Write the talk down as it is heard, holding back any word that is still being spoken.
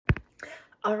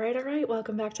All right.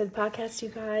 Welcome back to the podcast, you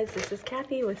guys. This is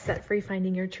Kathy with Set Free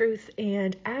Finding Your Truth.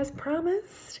 And as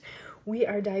promised, we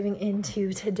are diving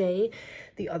into today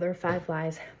the other 5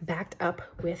 lies backed up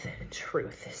with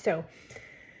truth. So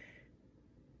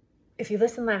if you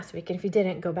listened last week, and if you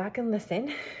didn't, go back and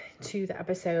listen to the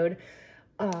episode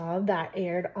that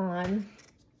aired on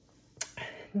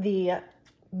the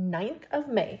 9th of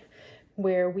May,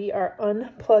 where we are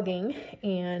unplugging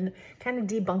and kind of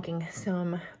debunking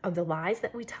some of the lies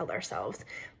that we tell ourselves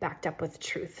backed up with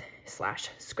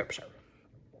truth/scripture.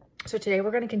 So today we're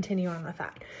going to continue on with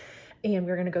that, and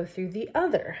we're going to go through the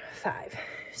other 5.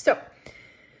 So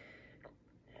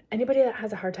anybody that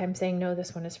has a hard time saying no,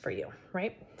 this one is for you,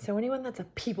 right? So anyone that's a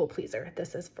people pleaser,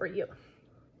 this is for you.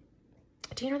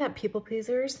 Do you know that people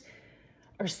pleasers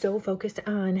are so focused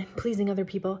on pleasing other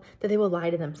people that they will lie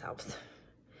to themselves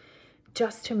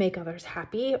just to make others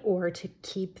happy or to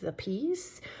keep the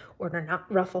peace or to not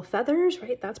ruffle feathers,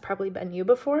 right? That's probably been you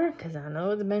before, because I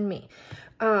know it's been me.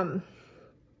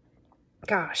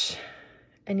 Gosh,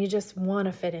 and you just want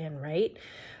to fit in, right?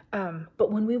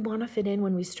 But when we want to fit in,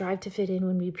 when we strive to fit in,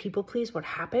 when we people please, what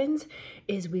happens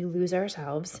is we lose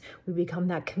ourselves. We become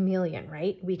that chameleon,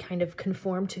 right? We kind of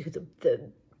conform to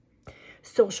the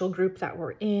social group that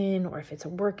we're in, or if it's a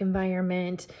work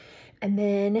environment. And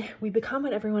then we become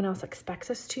what everyone else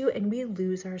expects us to, and we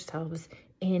lose ourselves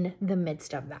in the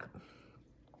midst of that.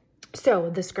 So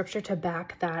the scripture to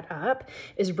back that up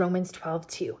is Romans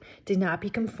 12:2. Do not be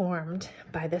conformed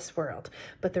by this world,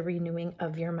 but the renewing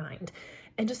of your mind.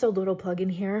 And just a little plug in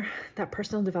here, that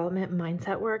personal development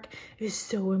mindset work is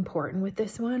so important with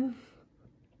this one,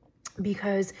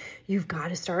 because you've got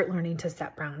to start learning to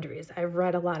set boundaries. I've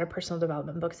read a lot of personal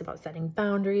development books about setting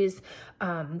boundaries.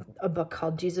 A book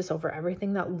called Jesus Over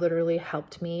Everything that literally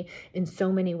helped me in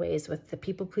so many ways with the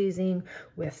people pleasing,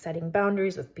 with setting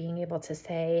boundaries, with being able to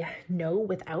say no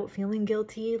without feeling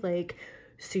guilty. Like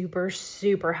super,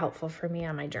 super helpful for me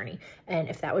on my journey. And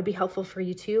if that would be helpful for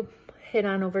you too, head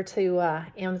on over to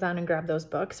Amazon and grab those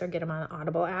books or get them on the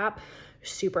Audible app.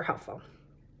 Super helpful.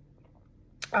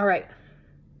 All right.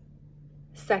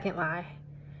 Second lie,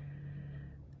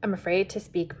 I'm afraid to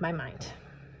speak my mind.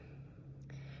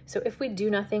 So if we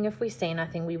do nothing, if we say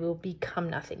nothing, we will become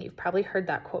nothing. You've probably heard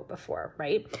that quote before,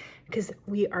 right? Because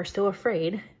we are so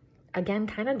afraid, again,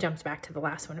 kind of jumps back to the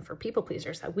last one for people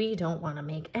pleasers, that we don't want to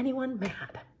make anyone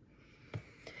mad.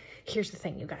 Here's the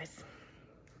thing, you guys.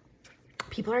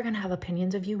 People are going to have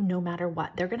opinions of you no matter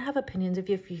what. They're going to have opinions of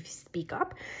you if you speak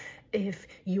up. If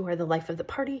you are the life of the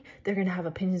party, they're going to have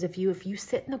opinions of you if you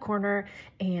sit in the corner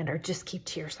and or just keep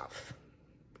to yourself.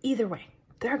 Either way,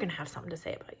 they're going to have something to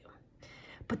say about you.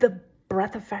 But the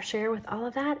breath of fresh air with all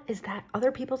of that is that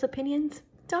other people's opinions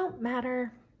don't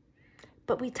matter.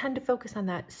 But we tend to focus on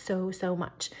that so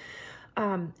much.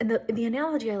 And the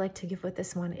analogy I like to give with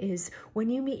this one is when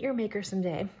you meet your maker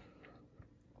someday,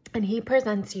 and he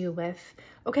presents you with,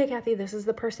 okay, Kathy, this is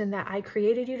the person that I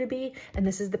created you to be, and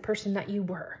this is the person that you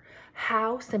were.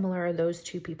 How similar are those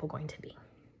two people going to be?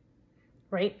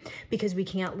 Right? Because we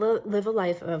can't live a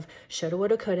life of shoulda,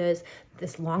 woulda, couldas,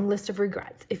 this long list of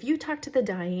regrets. If you talk to the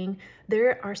dying,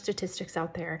 there are statistics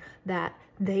out there that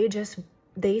they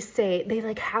say they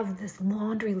like have this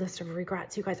laundry list of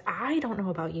regrets. You guys, I don't know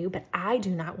about you, but I do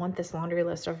not want this laundry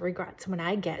list of regrets when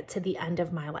I get to the end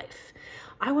of my life.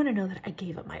 I want to know that I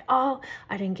gave it my all.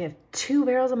 I didn't give 2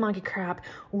 barrels of monkey crap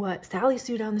what Sally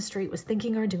Sue down the street was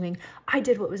thinking or doing. I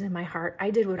did what was in my heart.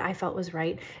 I did what I felt was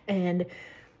right, and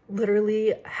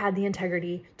literally had the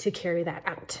integrity to carry that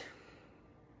out.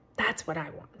 That's what I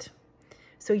want.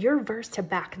 So your verse to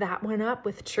back that one up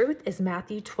with truth is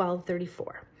Matthew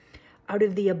 12:34. Out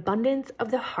of the abundance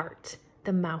of the heart,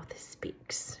 the mouth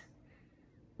speaks.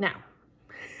 Now,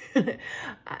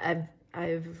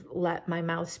 I've let my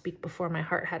mouth speak before my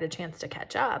heart had a chance to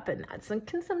catch up, and that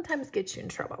can sometimes get you in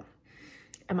trouble.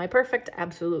 Am I perfect?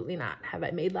 Absolutely not. Have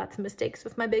I made lots of mistakes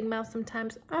with my big mouth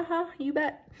sometimes? You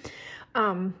bet.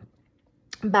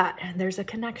 But there's a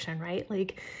connection, right?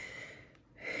 Like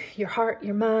your heart,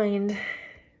 your mind,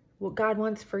 what God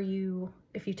wants for you,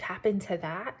 if you tap into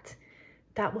that,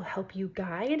 that will help you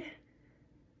guide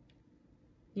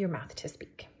your mouth to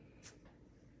speak.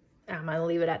 I'm going to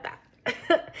leave it at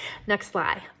that. Next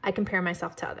lie, I compare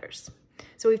myself to others.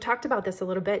 So we've talked about this a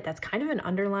little bit. That's kind of an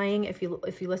underlying, if you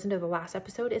listen to the last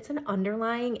episode, it's an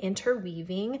underlying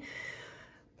interweaving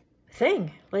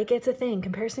thing. Like it's a thing.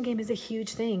 Comparison game is a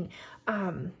huge thing.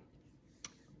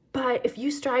 But if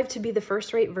you strive to be the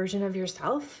first-rate version of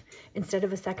yourself instead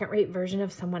of a second-rate version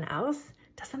of someone else,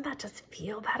 doesn't that just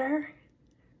feel better?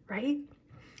 Right?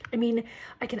 I mean,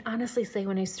 I can honestly say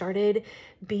when I started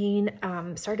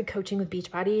started coaching with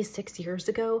Beachbody 6 years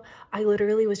ago, I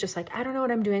literally was just like, I don't know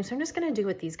what I'm doing, so I'm just going to do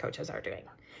what these coaches are doing.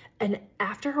 And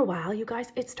after a while, you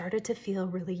guys, it started to feel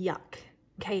really yuck.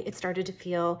 Okay, it started to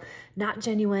feel not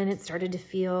genuine. It started to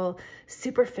feel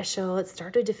superficial. It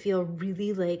started to feel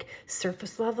really like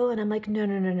surface level. And I'm like,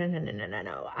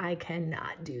 no, I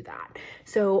cannot do that.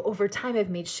 So over time,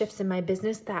 I've made shifts in my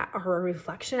business that are a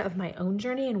reflection of my own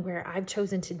journey and where I've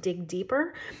chosen to dig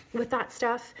deeper with that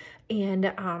stuff. And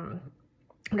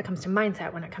when it comes to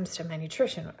mindset, when it comes to my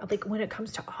nutrition, like when it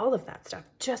comes to all of that stuff,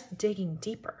 just digging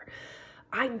deeper,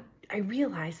 I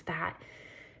realized that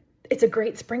it's a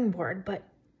great springboard, but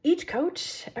each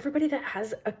coach, everybody that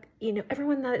has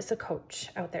everyone that is a coach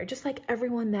out there, just like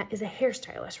everyone that is a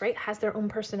hairstylist, right, has their own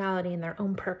personality and their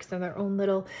own perks and their own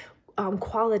little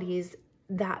qualities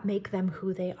that make them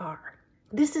who they are.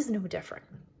 This is no different.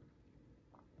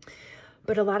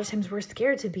 But a lot of times we're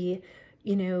scared to be,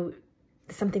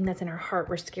 something that's in our heart.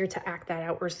 We're scared to act that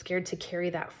out. We're scared to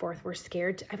carry that forth. I was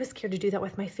scared to do that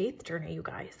with my faith journey, you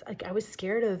guys. Like I was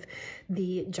scared of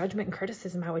the judgment and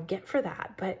criticism I would get for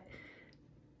that. But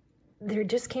there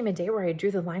just came a day where I drew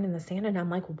the line in the sand and I'm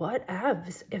like, what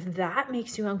evs? If that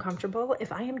makes you uncomfortable,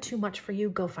 if I am too much for you,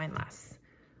 go find less.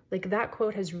 Like that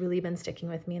quote has really been sticking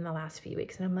with me in the last few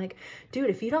weeks. And I'm like, dude,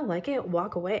 if you don't like it,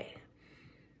 walk away.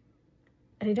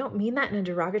 And I don't mean that in a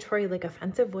derogatory, like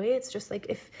offensive way. It's just like,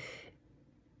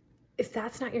 if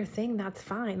that's not your thing, that's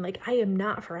fine. Like I am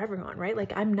not for everyone, right?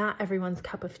 Like I'm not everyone's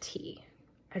cup of tea.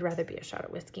 I'd rather be a shot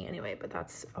of whiskey anyway, but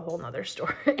that's a whole nother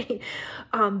story.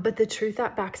 But the truth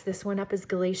that backs this one up is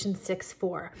Galatians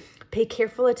 6:4. Pay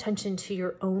careful attention to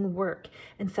your own work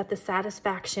and set the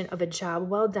satisfaction of a job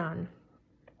well done.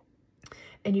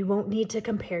 And you won't need to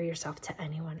compare yourself to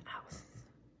anyone else.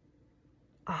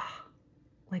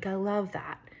 Like I love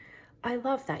that. I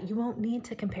love that. You won't need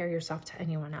to compare yourself to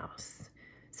anyone else.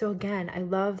 So again, I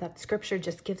love that scripture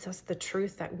just gives us the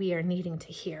truth that we are needing to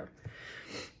hear.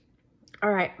 All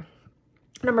right.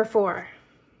 Number 4,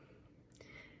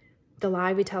 the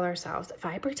lie we tell ourselves. If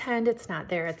I pretend it's not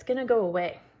there, it's going to go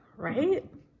away, right?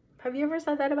 Have you ever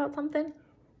said that about something?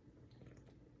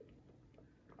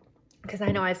 Because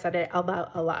I know I've said it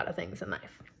about a lot of things in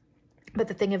life. But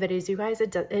the thing of it is, you guys,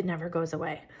 it never goes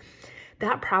away.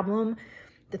 That problem,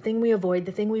 the thing we avoid,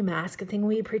 the thing we mask, the thing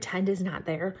we pretend is not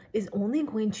there is only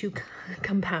going to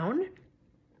compound.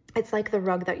 It's like the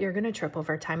rug that you're going to trip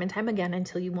over time and time again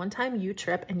until one time you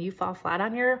trip and you fall flat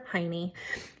on your hiney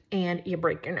and you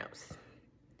break your nose.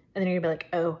 And then you're going to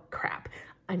be like, oh crap,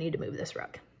 I need to move this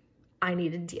rug. I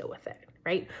need to deal with it,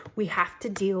 right? We have to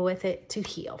deal with it to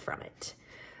heal from it.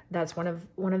 That's one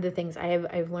of the things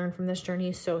I've learned from this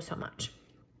journey so much.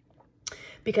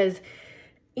 Because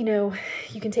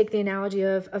you can take the analogy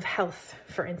of health,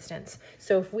 for instance.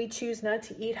 So if we choose not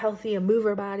to eat healthy and move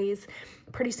our bodies,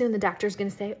 pretty soon the doctor's going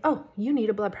to say, oh, you need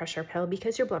a blood pressure pill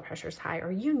because your blood pressure is high,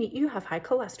 or you have high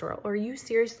cholesterol, or you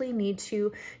seriously need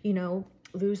to,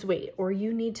 lose weight, or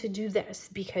you need to do this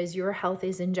because your health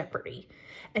is in jeopardy.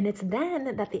 And it's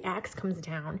then that the axe comes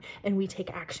down and we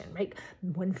take action, right?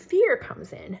 When fear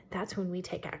comes in, that's when we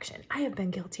take action. I have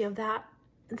been guilty of that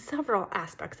in several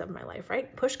aspects of my life,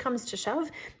 right? Push comes to shove.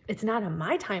 It's not on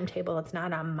my timetable. It's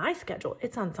not on my schedule.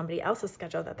 It's on somebody else's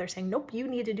schedule that they're saying, nope, you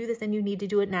need to do this and you need to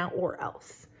do it now or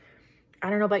else. I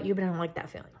don't know about you, but I don't like that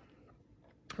feeling,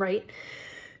 right?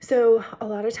 So a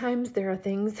lot of times there are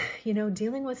things,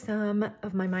 dealing with some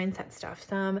of my mindset stuff,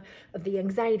 some of the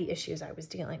anxiety issues I was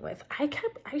dealing with.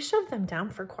 I shoved them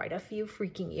down for quite a few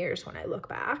freaking years when I look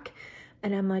back.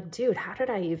 And I'm like, dude, how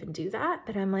did I even do that?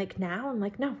 But I'm like, no,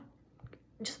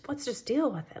 let's just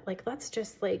deal with it. Like, let's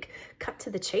just cut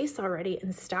to the chase already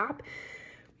and stop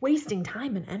wasting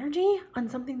time and energy on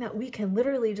something that we can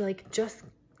literally just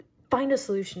find a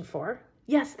solution for.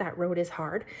 Yes, that road is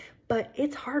hard, but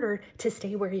it's harder to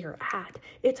stay where you're at.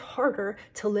 It's harder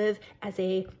to live as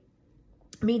a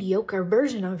mediocre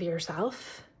version of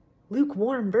yourself,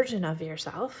 lukewarm version of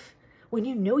yourself, when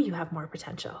you have more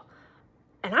potential.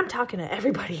 And I'm talking to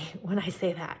everybody when I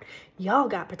say that. Y'all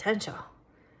got potential.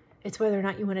 It's whether or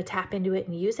not you want to tap into it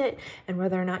and use it, and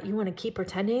whether or not you want to keep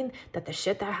pretending that the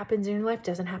shit that happens in your life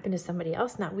doesn't happen to somebody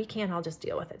else. Now, we can't all just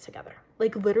deal with it together.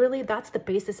 Literally, that's the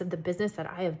basis of the business that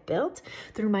I have built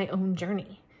through my own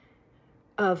journey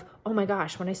of, oh my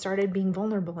gosh, when I started being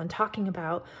vulnerable and talking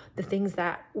about the things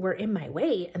that were in my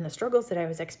way and the struggles that I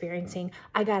was experiencing,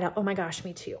 I got a, oh my gosh,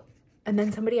 me too. And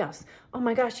then somebody else, oh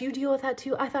my gosh, you deal with that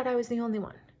too? I thought I was the only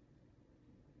one.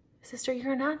 Sister,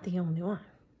 you're not the only one.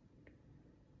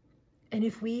 And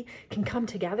if we can come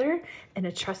together in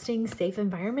a trusting, safe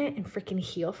environment and freaking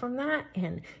heal from that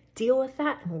and deal with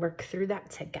that and work through that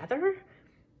together,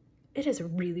 it is a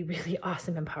really, really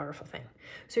awesome and powerful thing.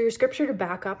 So your scripture to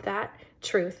back up that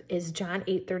truth is John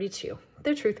 8:32.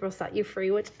 The truth will set you free,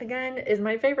 which again is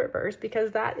my favorite verse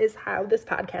because that is how this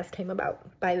podcast came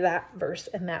about, by that verse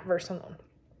and that verse alone.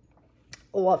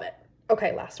 Love it.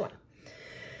 Okay, last one.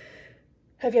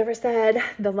 Have you ever said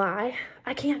the lie,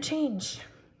 I can't change.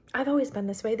 I've always been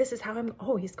this way. This is how I'm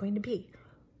always going to be.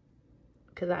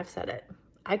 Because I've said it.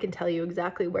 I can tell you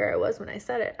exactly where I was when I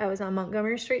said it. I was on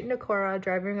Montgomery Street in Decorah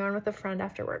driving around with a friend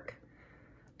after work.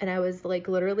 And I was like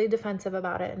literally defensive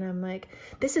about it. And I'm like,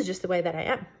 this is just the way that I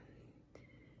am.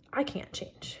 I can't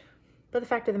change. But the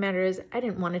fact of the matter is I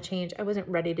didn't want to change. I wasn't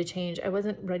ready to change. I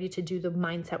wasn't ready to do the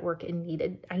mindset work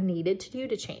I needed to do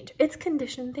to change. It's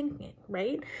conditioned thinking,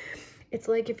 right? It's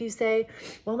like if you say,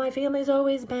 well, my family's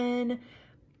always been,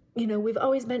 we've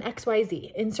always been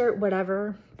XYZ. Insert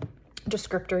whatever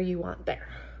descriptor you want there.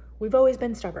 We've always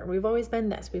been stubborn. We've always been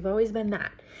this. We've always been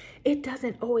that. It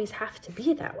doesn't always have to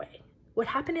be that way. What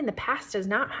happened in the past does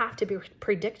not have to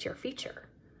predict your future,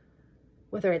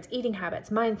 whether it's eating habits,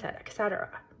 mindset, etc.,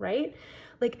 right?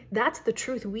 Like that's the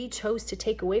truth we chose to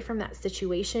take away from that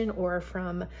situation or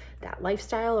from that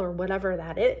lifestyle or whatever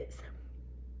that is.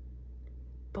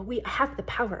 But we have the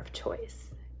power of choice.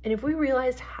 And if we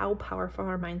realized how powerful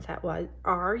our mindset our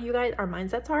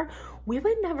mindsets are, we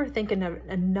would never think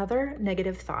another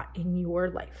negative thought in your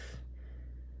life.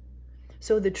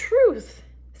 So the truth,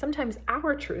 sometimes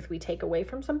our truth we take away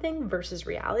from something versus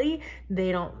reality,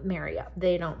 they don't marry up.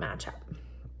 They don't match up.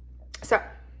 So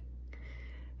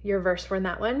your verse for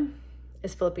that one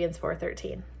is Philippians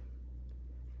 4:13.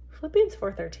 Philippians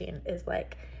 4:13 is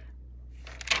like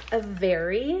a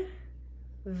very,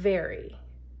 very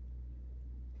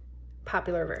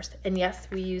popular verse. And yes,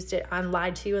 we used it on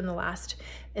Lied to in the last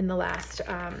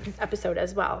episode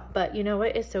as well. But you know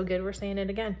what? It's so good. We're saying it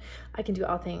again. I can do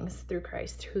all things through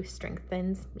Christ who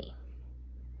strengthens me.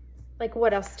 Like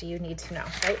what else do you need to know,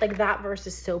 right? Like that verse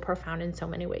is so profound in so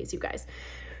many ways, you guys.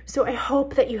 So I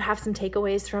hope that you have some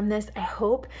takeaways from this. I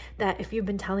hope that if you've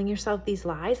been telling yourself these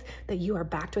lies, that you are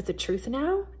backed with the truth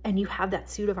now and you have that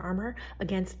suit of armor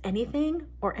against anything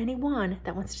or anyone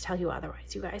that wants to tell you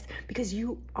otherwise, you guys, because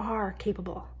you are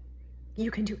capable.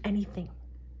 You can do anything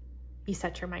you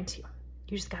set your mind to.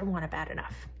 You just gotta want it bad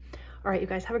enough. All right, you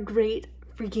guys, have a great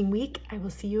freaking week. I will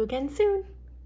see you again soon.